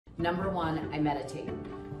Number one, I meditate.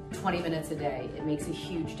 20 minutes a day. It makes a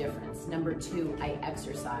huge difference. Number two, I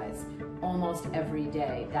exercise almost every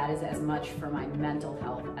day. That is as much for my mental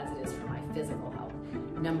health as it is for my physical health.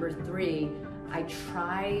 Number three, I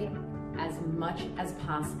try as much as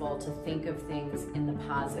possible to think of things in the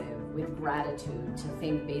positive, with gratitude, to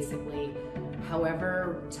think basically,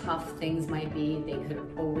 however tough things might be, they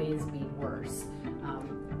could always be worse.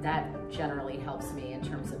 That generally helps me in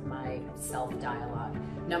terms of my self-dialogue.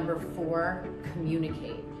 Number four,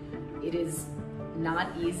 communicate. It is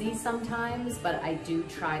not easy sometimes, but I do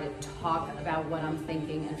try to talk about what I'm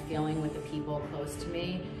thinking and feeling with the people close to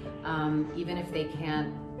me. Even if they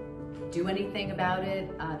can't do anything about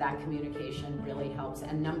it, that communication really helps.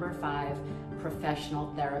 And number five,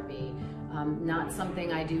 professional therapy. Not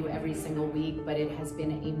something I do every single week, but it has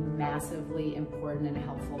been a massively important and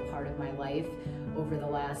helpful part of my life over the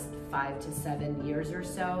last 5 to 7 years or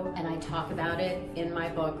so. And I talk about it in my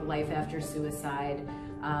book, Life After Suicide.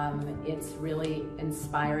 It's really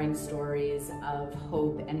inspiring stories of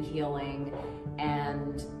hope and healing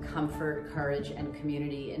and comfort, courage, and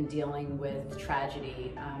community in dealing with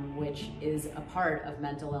tragedy, which is a part of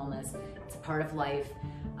mental illness. It's a part of life,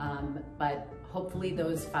 but hopefully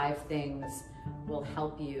those 5 things will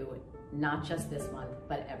help you, not just this month,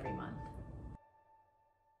 but every month.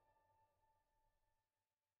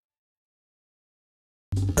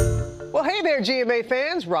 Well, hey there, GMA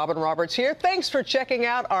fans. Robin Roberts here. Thanks for checking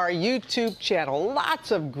out our YouTube channel.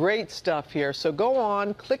 Lots of great stuff here. So go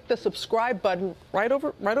on, click the subscribe button right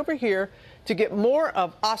over here to get more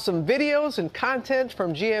of awesome videos and content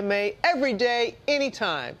from GMA every day,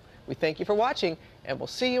 anytime. We thank you for watching, and we'll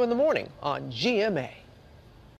see you in the morning on GMA.